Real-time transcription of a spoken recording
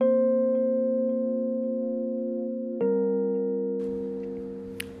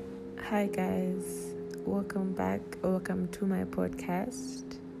Hi guys, welcome back. Welcome to my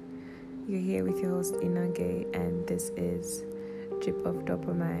podcast. You're here with your host Inage, and this is Drip of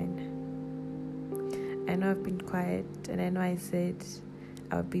Dopamine. I know I've been quiet, and I know I said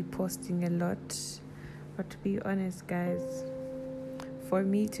I'll be posting a lot, but to be honest, guys, for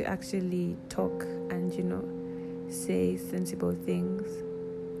me to actually talk and say sensible things,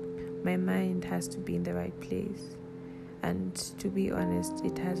 my mind has to be in the right place. And to be honest,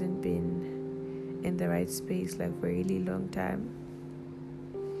 it hasn't been in the right space for a really long time.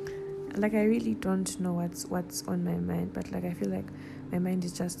 I really don't know what's on my mind, but I feel like my mind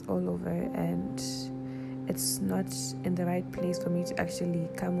is just all over, and it's not in the right place for me to actually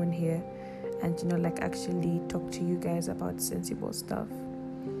come on here and actually talk to you guys about sensible stuff.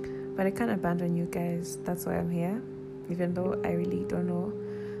 But I can't abandon you guys. That's why I'm here, even though I really don't know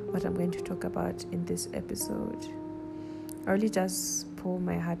what I'm going to talk about in this episode. I really just pour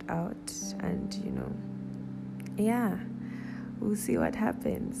my heart out and, we'll see what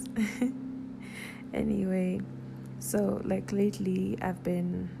happens. Anyway, so lately I've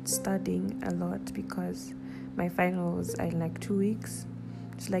been studying a lot because my finals are in 2 weeks.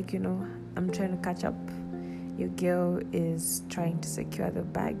 It's I'm trying to catch up. Your girl is trying to secure the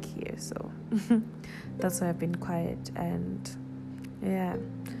bag here, so that's why I've been quiet. And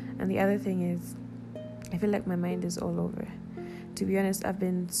and the other thing is, I feel like my mind is all over. To be honest, I've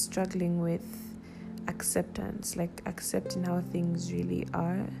been struggling with acceptance, accepting how things really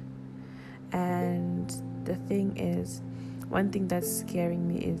are. And the thing is, one thing that's scaring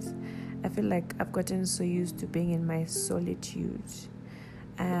me is I feel like I've gotten so used to being in my solitude.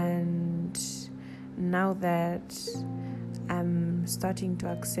 And now that I'm starting to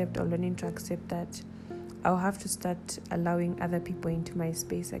accept or learning to accept that I'll have to start allowing other people into my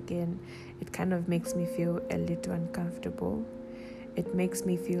space again, it kind of makes me feel a little uncomfortable. It makes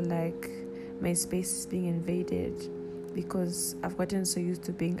me feel like my space is being invaded because I've gotten so used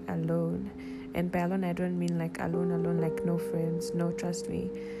to being alone. And by alone, I don't mean alone, no friends. No, trust me.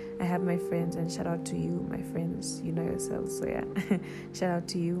 I have my friends, and shout out to you, my friends. You know yourselves, so yeah. Shout out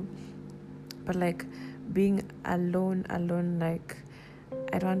to you. But being alone, I don't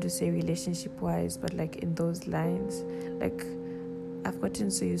want to say relationship-wise, but in those lines, I've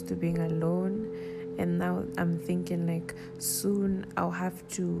gotten so used to being alone, and now I'm thinking soon I'll have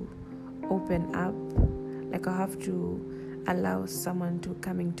to open up, I'll have to allow someone to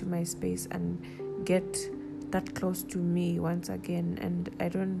come into my space and get that close to me once again, and I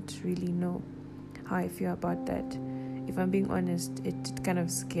don't really know how I feel about that. If I'm being honest, it kind of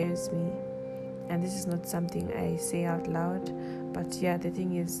scares me. And this is not something I say out loud, but the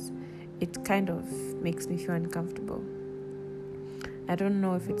thing is, it kind of makes me feel uncomfortable. I don't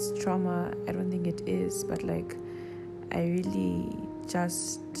know if it's trauma, I don't think it is, but I really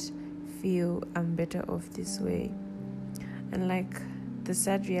just feel I'm better off this way. And the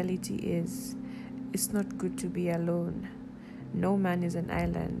sad reality is, it's not good to be alone. No man is an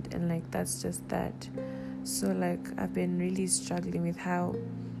island, and that's just that. So I've been really struggling with how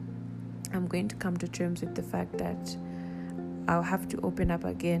I'm going to come to terms with the fact that I'll have to open up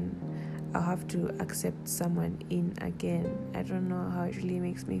again. I'll have to accept someone in again. I don't know how it really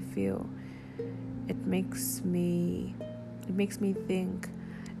makes me feel. It makes me think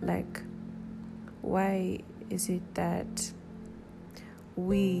why is it that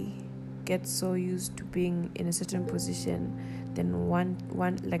we get so used to being in a certain position, then one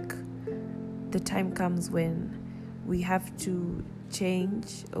the time comes when we have to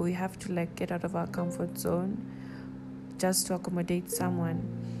change, or we have to get out of our comfort zone just to accommodate someone.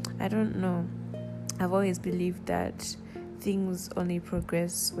 I don't know. I've always believed that things only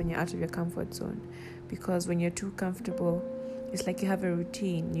progress when you're out of your comfort zone, because when you're too comfortable, it's you have a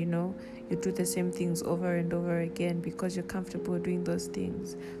routine, you do the same things over and over again because you're comfortable doing those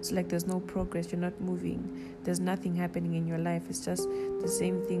things. So there's no progress, you're not moving, there's nothing happening in your life. It's just the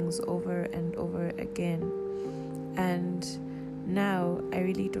same things over and over again. And now I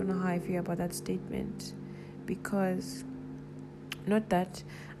really don't know how I feel about that statement, because not that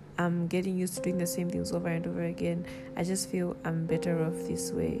I'm getting used to doing the same things over and over again, I just feel I'm better off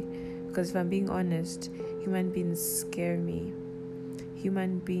this way. Because if I'm being honest, human beings scare me.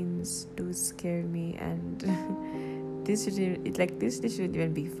 Human beings do scare me, and this shouldn't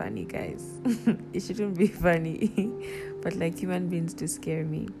even be funny, guys. It shouldn't be funny. But human beings do scare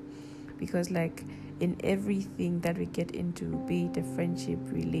me, because in everything that we get into, be it a friendship,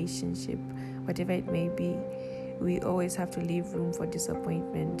 relationship, whatever it may be, we always have to leave room for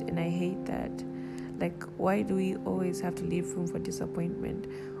disappointment. And I hate that. Why do we always have to leave room for disappointment?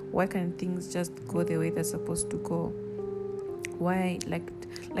 Why can't things just go the way they're supposed to go? Why,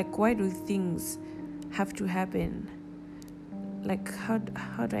 why do things have to happen? Like, how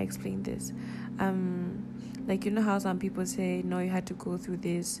do I explain this? Like, you know how some people say, no, you had to go through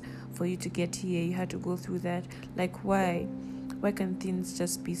this for you to get here, you had to go through that. Like, why can things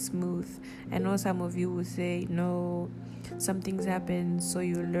just be smooth? I know some of you will say, no, some things happen so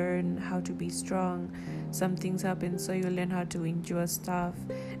you learn how to be strong, some things happen so you learn how to endure stuff.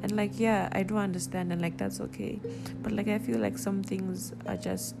 And like, yeah, I do understand, and like, that's okay. But like, I feel like some things are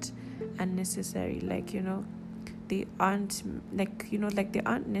just unnecessary. Like, you know, they aren't, like, you know, like, they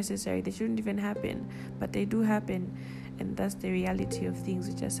aren't necessary, they shouldn't even happen, but they do happen. And that's the reality of things.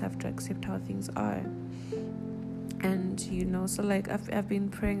 We just have to accept how things are. And you know, so like, I've been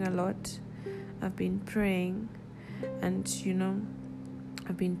praying a lot. I've been praying, and you know,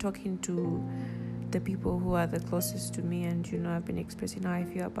 I've been talking to the people who are the closest to me, and you know, I've been expressing how I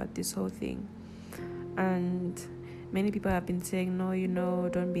feel about this whole thing. And many people have been saying, no, you know,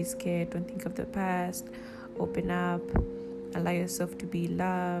 don't be scared, don't think of the past, open up, allow yourself to be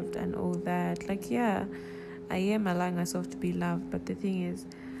loved and all that. Like, yeah, I am allowing myself to be loved, but the thing is,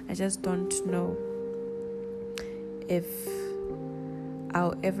 I just don't know if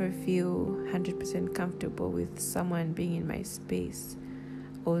I'll ever feel 100% comfortable with someone being in my space,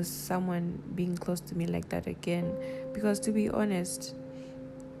 or someone being close to me like that again. Because to be honest,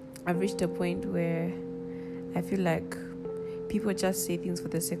 I've reached a point where I feel like people just say things for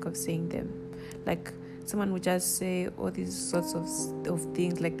the sake of saying them. Like, someone would just say all these sorts of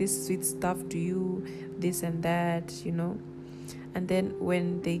things, like this sweet stuff to you, this and that, you know. And then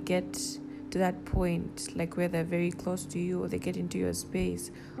when they get to that point, like where they're very close to you, or they get into your space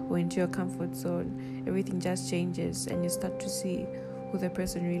or into your comfort zone, everything just changes, and you start to see who the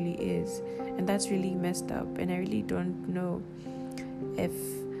person really is. And that's really messed up, and I really don't know if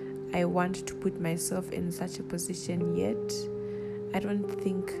I want to put myself in such a position yet. I don't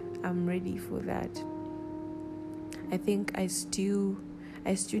think I'm ready for that. I think I still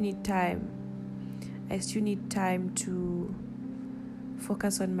need time. I still need time to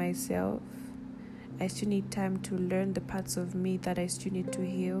focus on myself. I still need time to learn the parts of me that I still need to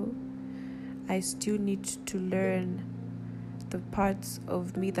heal. I still need to learn the parts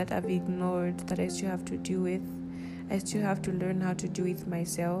of me that I've ignored, that I still have to deal with. I still have to learn how to deal with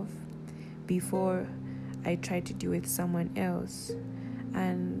myself before I try to deal with someone else.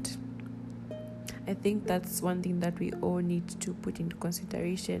 And I think that's one thing that we all need to put into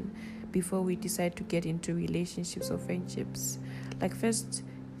consideration before we decide to get into relationships or friendships. Like, first,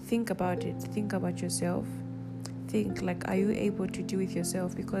 think about it. Think about yourself. Think, like, are you able to deal with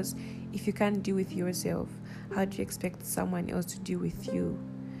yourself? Because if you can't deal with yourself, how do you expect someone else to deal with you?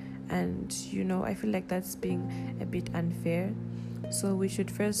 And, you know, I feel like that's being a bit unfair. So we should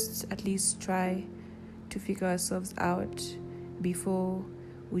first at least try to figure ourselves out before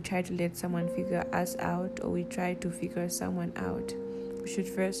we try to let someone figure us out, or we try to figure someone out. We should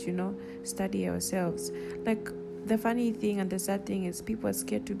first, you know, study ourselves. Like, the funny thing and the sad thing is, people are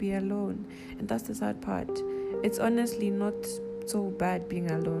scared to be alone, and that's the sad part. It's honestly not so bad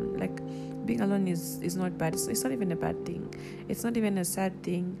being alone. Like, being alone is not bad. It's not even a bad thing. It's not even a sad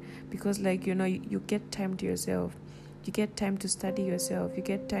thing, because, like, you know, you get time to yourself. You get time to study yourself. You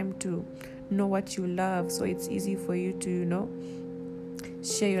get time to know what you love, so it's easy for you to, you know,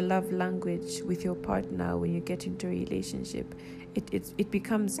 share your love language with your partner. When you get into a relationship, it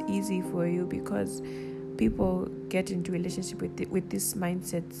becomes easy for you, because people get into relationship with this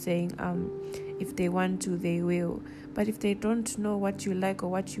mindset saying, if they want to, they will. But if they don't know what you like or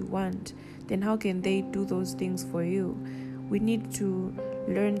what you want, then how can they do those things for you? We need to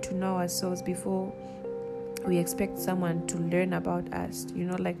learn to know ourselves before we expect someone to learn about us. You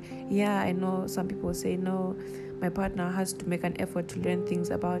know, like, yeah, I know some people say, no, my partner has to make an effort to learn things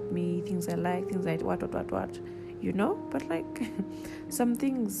about me, things I like, things like what, you know. But like, some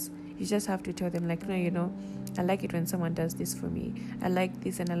things you just have to tell them, like, no, you know, I like it when someone does this for me. I like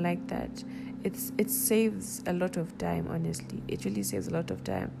this and I like that. It saves a lot of time, honestly. It really saves a lot of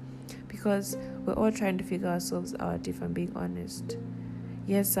time, because we're all trying to figure ourselves out, if I'm being honest.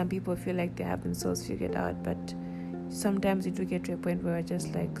 Yes, some people feel like they have themselves figured out, but sometimes it will get to a point where we're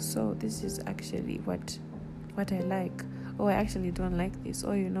just like, so this is actually what I like. Oh, I actually don't like this.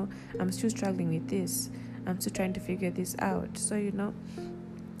 Oh, you know, I'm still struggling with this. I'm still trying to figure this out. So, you know,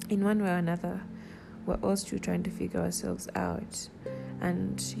 in one way or another, we're all still trying to figure ourselves out.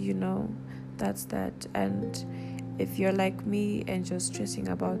 And, you know, that's that. And if you're like me and you're stressing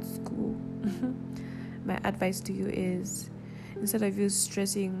about school, my advice to you is, instead of you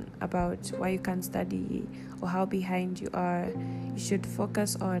stressing about why you can't study or how behind you are, you should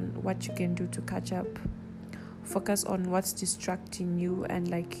focus on what you can do to catch up. focus on what's distracting you, and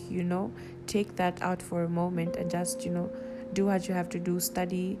like, take that out for a moment and just, do what you have to do.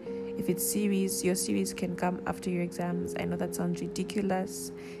 Study. If it's series, your series can come after your exams. I know that sounds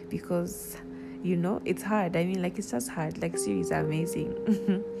ridiculous because it's hard. I mean, like, it's just hard. Like, series are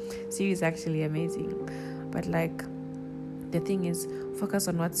amazing. Series are actually amazing, but like, the thing is, focus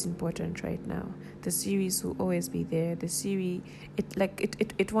on what's important right now. The series will always be there. The series,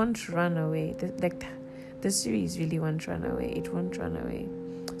 it won't run away. The series really won't run away. It won't run away.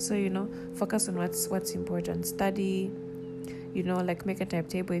 So focus on what's important. Study. Like, make a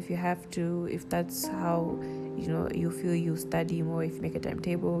timetable if you have to. If that's how you feel you study more. If you make a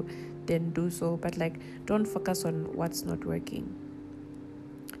timetable, then do so. But like, don't focus on what's not working.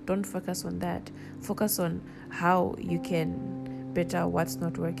 Don't focus on that. Focus on how you can better what's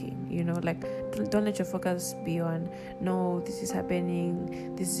not working. Like, don't let your focus be on, no, this is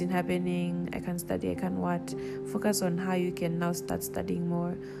happening, this isn't happening, I can't study, I can't what. Focus on how you can now start studying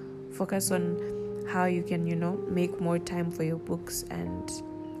more. Focus on how you can, make more time for your books and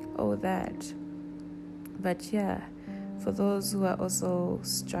all that. But yeah, for those who are also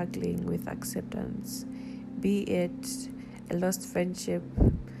struggling with acceptance, be it a lost friendship,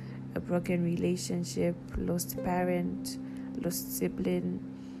 a broken relationship, lost parent, lost sibling,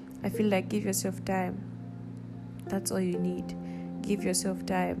 I feel like give yourself time. That's all you need. Give yourself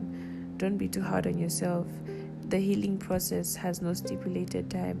time. Don't be too hard on yourself. The healing process has no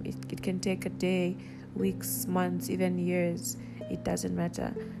stipulated time. It can take a day, weeks, months, even years. It doesn't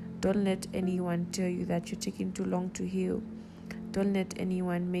matter. Don't let anyone tell you that you're taking too long to heal. Don't let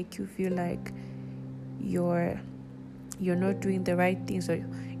anyone make you feel like you're not doing the right things, or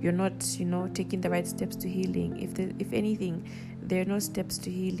you're not, taking the right steps to healing. If anything, there are no steps to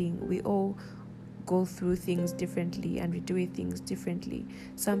healing. We all go through things differently, and we do things differently.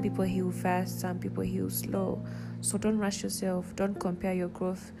 Some people heal fast, some people heal slow. So don't rush yourself. Don't compare your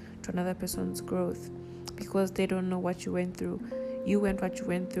growth to another person's growth, because they don't know what you went through. You went what you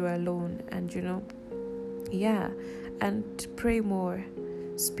went through alone, and and pray more.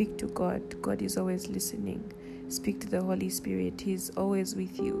 Speak to God. God is always listening. Speak to the Holy Spirit. He's always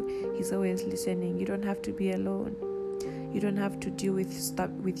with you. He's always listening. You don't have to be alone. You don't have to deal with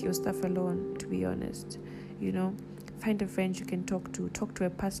your stuff alone, to be honest. Find a friend you can talk to. Talk to a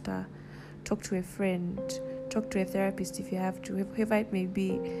pastor. Talk to a friend. Talk to a therapist if you have to. Whoever it may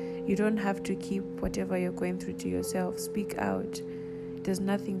be, you don't have to keep whatever you're going through to yourself. Speak out. There's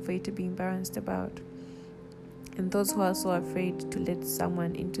nothing for you to be embarrassed about. And those who are so afraid to let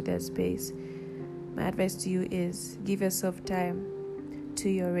someone into their space, my advice to you is give yourself time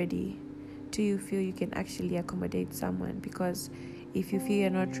till you're ready, till you feel you can actually accommodate someone. Because if you feel you're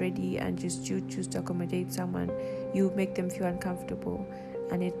not ready and just choose to accommodate someone, you make them feel uncomfortable,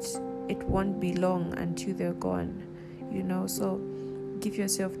 and it won't be long until they're gone. So give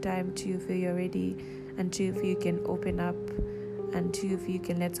yourself time till you feel you're ready, until you feel you can open up, until you feel you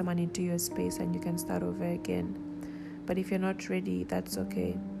can let someone into your space and you can start over again. But if you're not ready, that's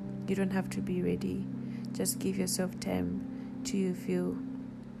okay. You don't have to be ready. Just give yourself time till you feel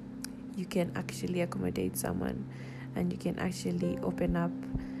you can actually accommodate someone, and you can actually open up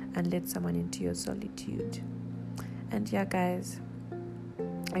and let someone into your solitude. And yeah, guys,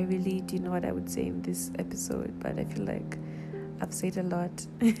 I really didn't know what I would say in this episode, but I feel like I've said a lot.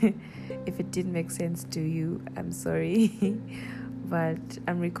 If it didn't make sense to you, I'm sorry. But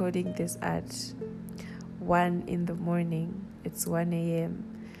I'm recording this at 1 a.m. It's 1 a.m.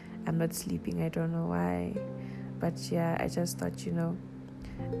 I'm not sleeping. I don't know why. But yeah, I just thought,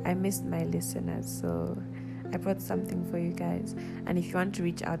 I missed my listeners. So I brought something for you guys. And if you want to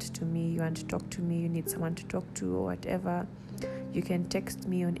reach out to me, you want to talk to me, you need someone to talk to or whatever, you can text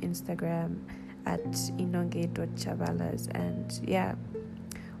me on Instagram at inonge.chavalas. And yeah,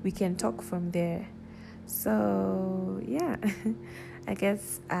 we can talk from there. So yeah, I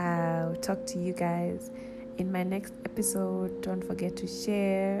guess I'll talk to you guys in my next episode. Don't forget to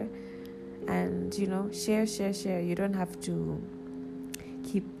share, and share. You don't have to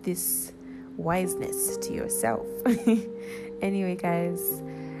keep this wiseness to yourself. Anyway, guys,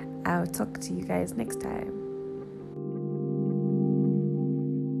 I'll talk to you guys next time.